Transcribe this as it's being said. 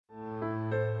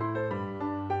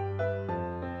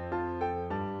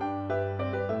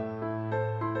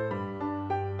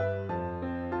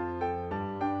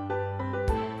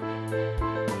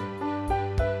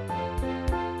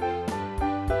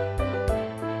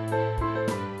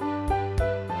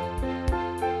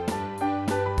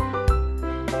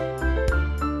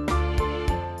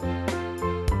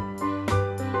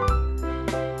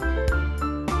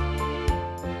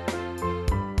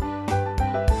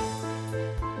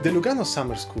The Lugano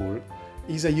Summer School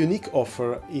is a unique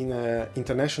offer in an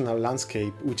international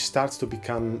landscape which starts to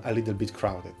become a little bit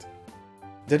crowded.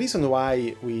 The reason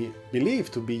why we believe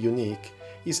to be unique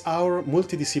is our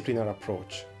multidisciplinary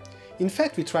approach. In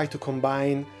fact, we try to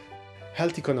combine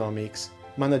health economics,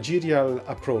 managerial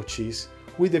approaches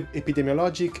with the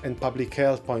epidemiologic and public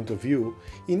health point of view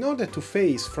in order to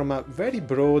face from a very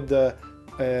broad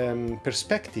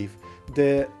perspective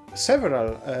the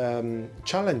several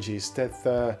challenges that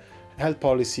health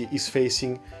policy is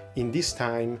facing in this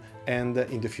time and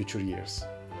in the future years.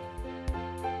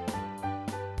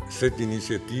 Cette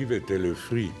initiative était le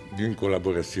fruit d'une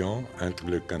collaboration entre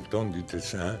le canton du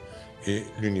Tessin et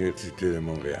l'Université de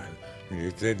Montréal.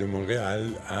 L'Université de Montréal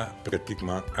a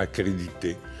pratiquement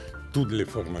accrédité toutes les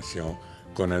formations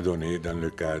qu'on a données dans le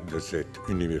cadre de cette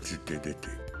université d'été.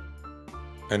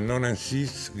 Et non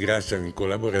ainsi, grâce à une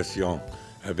collaboration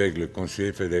avec le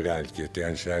conseiller fédéral qui était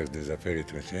en charge des affaires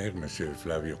étrangères, M.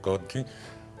 Flavio Cotti,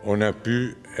 on a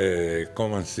pu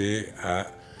commencer à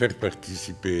faire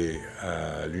participer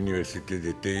à l'université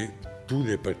d'été tous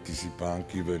les participants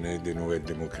qui venaient des nouvelles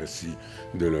démocraties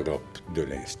de l'Europe de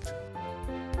l'Est.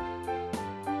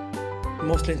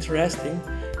 Most interesting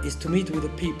is to meet with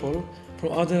the people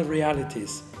from other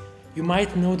realities. You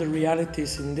might know the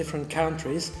realities in different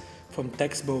countries, from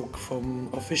textbook, from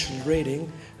official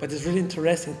reading, but it's really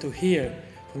interesting to hear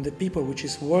from the people which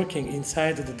is working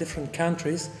inside of the different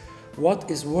countries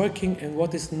what is working and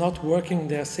what is not working in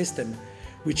their system,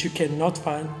 which you cannot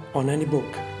find on any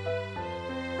book.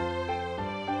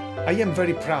 I am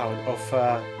very proud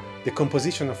of the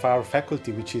composition of our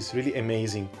faculty, which is really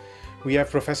amazing. We have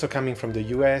professors coming from the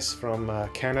US, from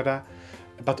Canada,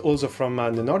 but also from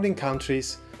the northern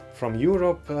countries, from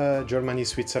Europe, Germany,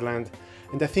 Switzerland.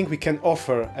 And I think we can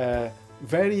offer a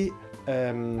very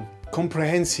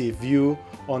comprehensive view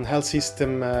on health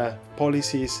system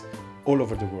policies all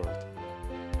over the world.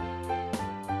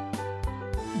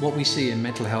 What we see in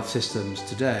mental health systems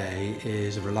today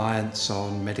is a reliance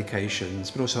on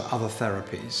medications, but also other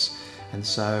therapies. And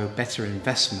so better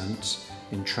investment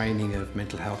in training of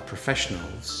mental health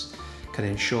professionals can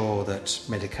ensure that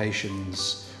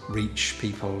medications reach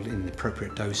people in the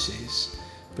appropriate doses.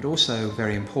 But also,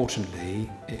 very importantly,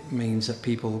 it means that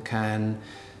people can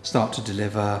start to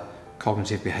deliver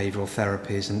cognitive behavioural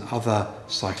therapies and other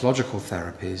psychological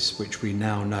therapies, which we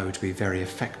now know to be very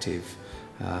effective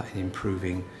in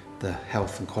improving the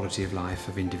health and quality of life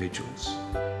of individuals.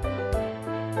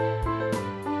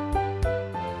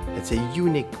 It's a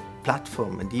unique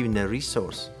platform and even a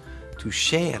resource to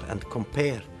share and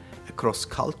compare across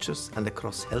cultures and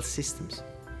across health systems.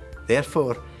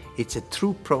 Therefore, it's a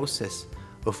true process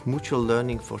of mutual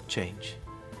learning for change.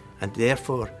 And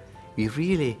therefore, we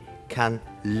really can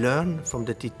learn from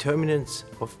the determinants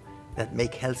that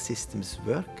make health systems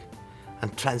work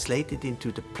and translate it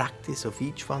into the practice of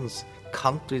each one's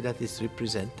country that is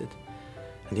represented.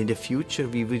 And in the future,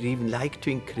 we would even like to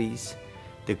increase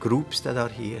the groups that are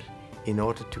here in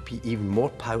order to be even more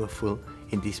powerful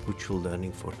in this mutual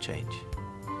learning for change.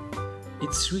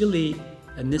 It's really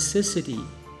a necessity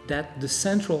that the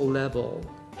central level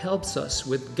helps us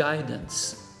with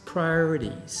guidance,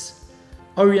 priorities,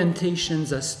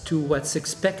 orientations as to what's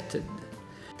expected.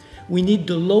 We need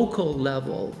the local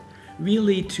level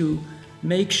really to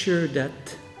make sure that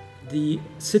the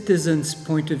citizens'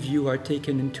 point of view are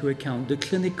taken into account. The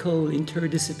clinical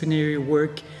interdisciplinary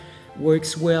work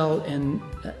works well and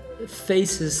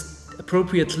faces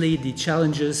appropriately the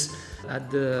challenges at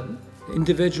the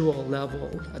individual level,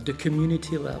 at the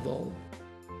community level.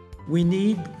 We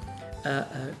need a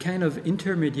kind of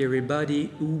intermediary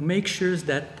body who makes sure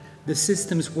that the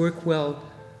systems work well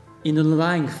in an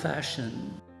aligned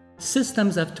fashion.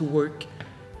 Systems have to work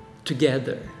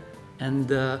together,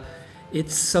 and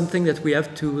it's something that we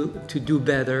have to do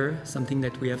better, something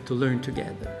that we have to learn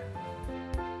together.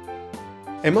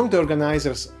 Among the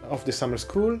organizers of the summer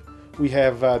school, we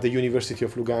have the University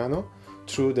of Lugano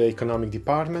through the Economic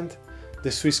Department,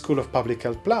 the Swiss School of Public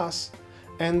Health Plus,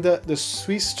 and the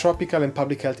Swiss Tropical and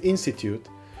Public Health Institute,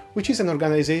 which is an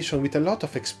organization with a lot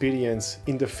of experience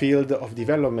in the field of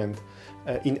development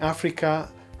in Africa,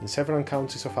 in several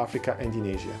countries of Africa and in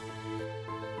Asia.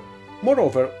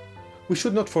 Moreover, we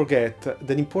should not forget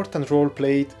the important role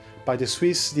played by the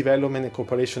Swiss Development and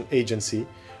Cooperation Agency,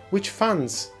 which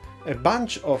funds a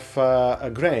bunch of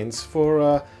grants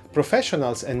for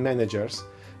professionals and managers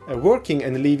working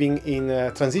and living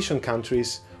in transition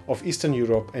countries of Eastern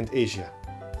Europe and Asia.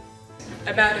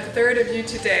 About a third of you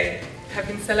today have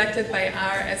been selected by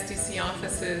our SDC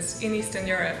offices in Eastern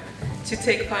Europe to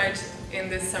take part in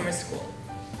this summer school.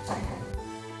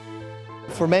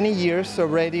 For many years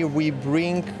already we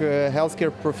bring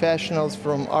healthcare professionals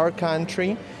from our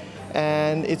country,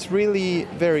 and it's really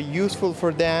very useful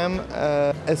for them,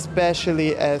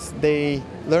 especially as they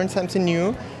learn something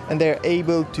new and they're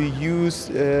able to use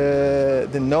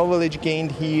the knowledge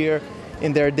gained here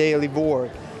in their daily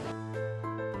work.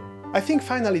 I think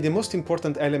finally the most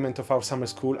important element of our summer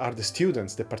school are the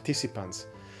students, the participants.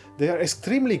 They are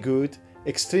extremely good,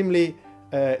 extremely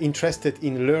interested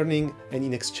in learning and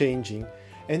in exchanging,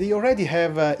 and they already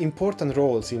have important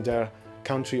roles in their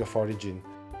country of origin.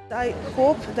 I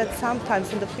hope that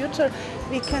sometimes in the future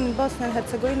we can in Bosnia and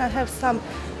Herzegovina have some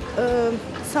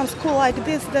school like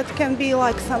this that can be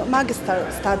like some magister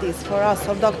studies for us,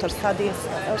 or doctor studies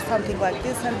or something like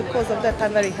this, and because of that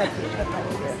I'm very happy that I'm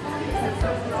here.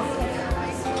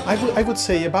 I would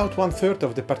say about 1/3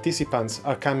 of the participants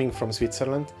are coming from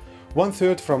Switzerland,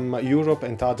 1/3 from Europe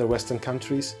and other Western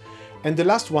countries, and the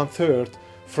last 1/3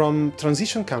 from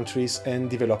transition countries and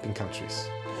developing countries.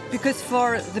 Because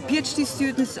for the PhD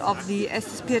students of the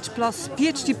SSPH Plus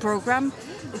PhD program,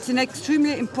 it's an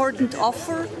extremely important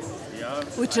offer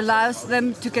which allows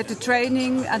them to get the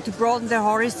training and to broaden their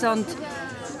horizon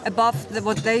above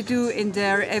what they do in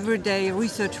their everyday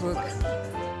research work.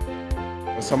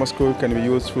 Summer school can be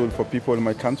useful for people in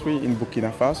my country, in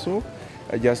Burkina Faso.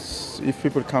 If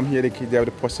people come here, they have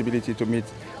the possibility to meet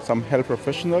some health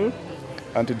professional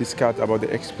and to discuss about the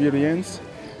experience.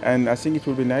 And I think it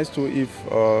would be nice too if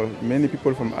many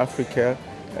people from Africa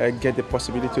get the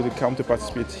possibility to come to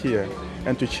participate here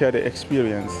and to share the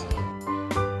experience.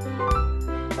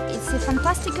 It's a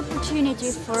fantastic opportunity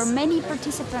for many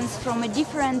participants from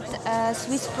different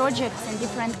Swiss projects in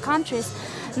different countries,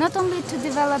 not only to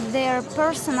develop their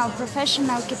personal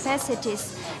professional capacities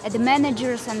as the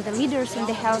managers and the leaders in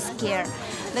the healthcare,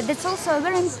 but that's also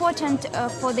very important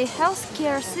for the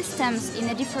healthcare systems in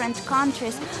the different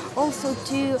countries, also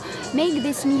to make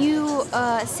this new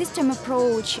system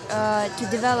approach to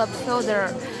develop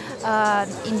further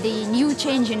in the new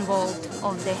changing world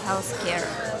of the healthcare.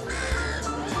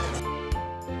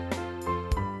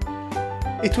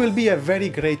 It will be a very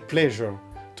great pleasure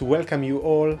to welcome you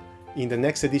all in the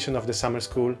next edition of the Summer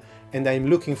School, and I'm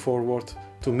looking forward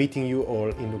to meeting you all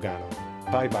in Lugano.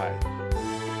 Bye bye.